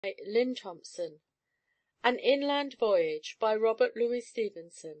Lynn Thompson. An Inland Voyage, by Robert Louis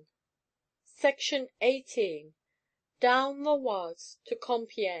Stevenson. Section 18. Down the Oise to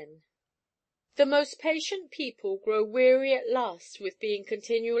Compiègne. The most patient people grow weary at last with being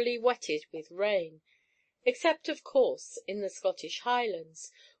continually wetted with rain, except, of course, in the Scottish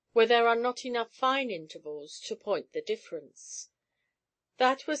Highlands, where there are not enough fine intervals to point the difference.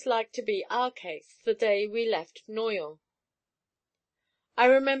 That was like to be our case the day we left Noyon. I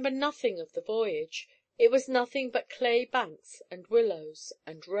remember nothing of the voyage. It was nothing but clay banks and willows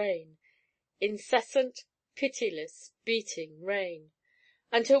and rain, incessant, pitiless, beating rain,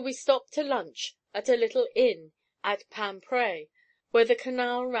 until we stopped to lunch at a little inn at Pimprez, where the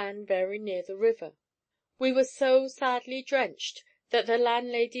canal ran very near the river. We were so sadly drenched that the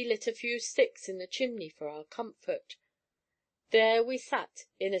landlady lit a few sticks in the chimney for our comfort. There we sat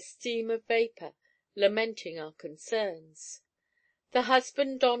in a steam of vapour, lamenting our concerns. The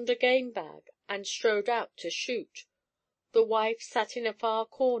husband donned a game-bag and strode out to shoot. The wife sat in a far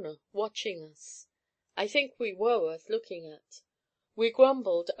corner, watching us. I think we were worth looking at. We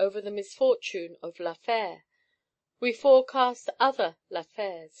grumbled over the misfortune of La Fère. We forecast other La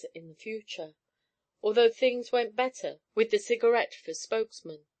Fères in the future, although things went better with the Cigarette for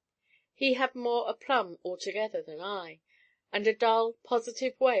spokesman. He had more aplomb altogether than I, and a dull,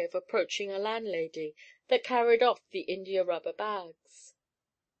 positive way of approaching a landlady that carried off the india-rubber bags.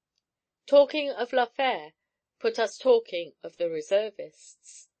 Talking of La Fère put us talking of the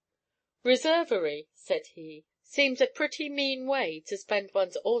reservists. "Reservery," said he, "seems a pretty mean way to spend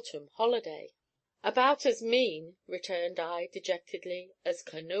one's autumn holiday." "About as mean," returned I, dejectedly, "as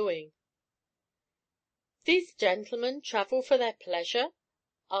canoeing." "These gentlemen travel for their pleasure?"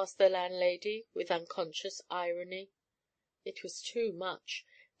 asked the landlady, with unconscious irony. It was too much.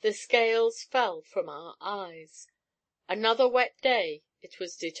 The scales fell from our eyes. Another wet day, it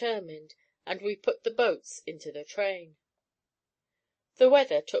was determined, and we put the boats into the train. The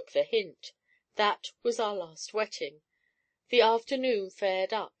weather took the hint. That was our last wetting. The afternoon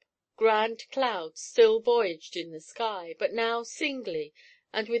fared up. Grand clouds still voyaged in the sky, but now singly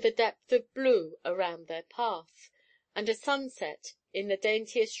and with a depth of blue around their path, and a sunset, in the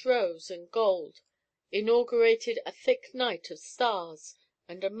daintiest rose and gold, inaugurated a thick night of stars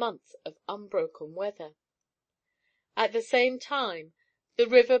and a month of unbroken weather. At the same time, the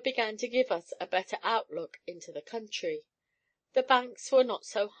river began to give us a better outlook into the country. The banks were not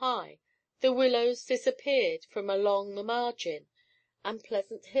so high, the willows disappeared from along the margin, and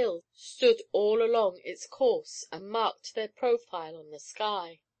pleasant hills stood all along its course and marked their profile on the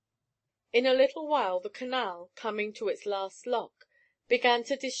sky. In a little while the canal, coming to its last lock, began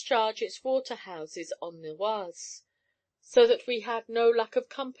to discharge its water–houses on the Oise, so that we had no lack of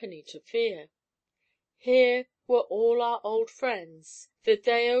company to fear. Here were all our old friends, the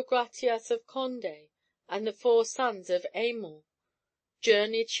Deo Gratias of Condé, and the 4 sons of Aymon,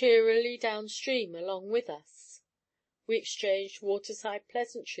 journeyed cheerily down–stream along with us. We exchanged waterside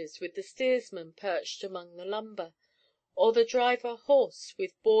pleasantries with the steersman perched among the lumber, or the driver hoarse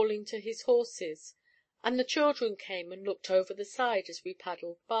with bawling to his horses, and the children came and looked over the side as we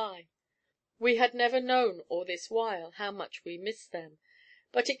paddled by. We had never known all this while how much we missed them,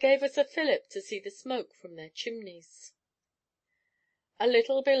 but it gave us a fillip to see the smoke from their chimneys. A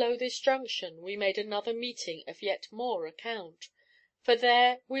little below this junction we made another meeting of yet more account, for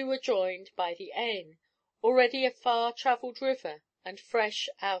there we were joined by the Aisne, already a far–travelled river, and fresh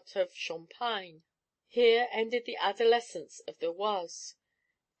out of Champagne. Here ended the adolescence of the Oise.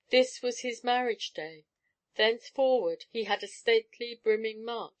 This was his marriage–day. Thenceforward he had a stately brimming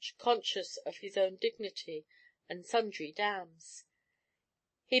march, conscious of his own dignity and sundry dams.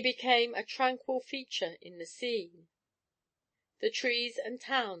 He became a tranquil feature in the scene. The trees and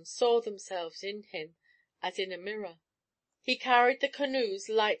towns saw themselves in him as in a mirror. He carried the canoes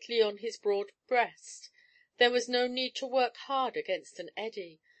lightly on his broad breast. There was no need to work hard against an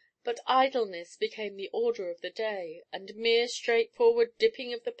eddy, but idleness became the order of the day, and mere straightforward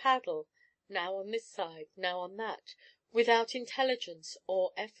dipping of the paddle, now on this side, now on that, without intelligence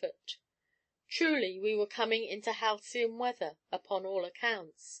or effort. Truly we were coming into halcyon weather upon all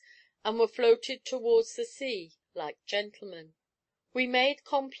accounts, and were floated towards the sea like gentlemen. We made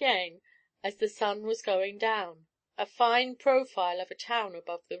Compiègne as the sun was going down, a fine profile of a town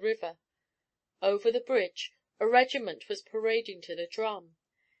above the river. Over the bridge a regiment was parading to the drum.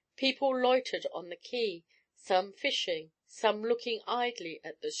 People loitered on the quay, some fishing, some looking idly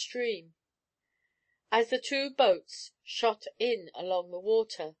at the stream. As the 2 boats shot in along the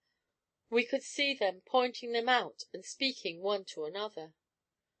water, we could see them pointing them out and speaking one to another.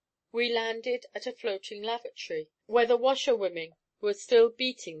 We landed at a floating lavatory, where the washerwomen were still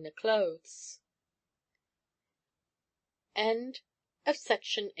beating the clothes. End of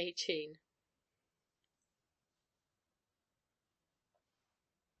Section 18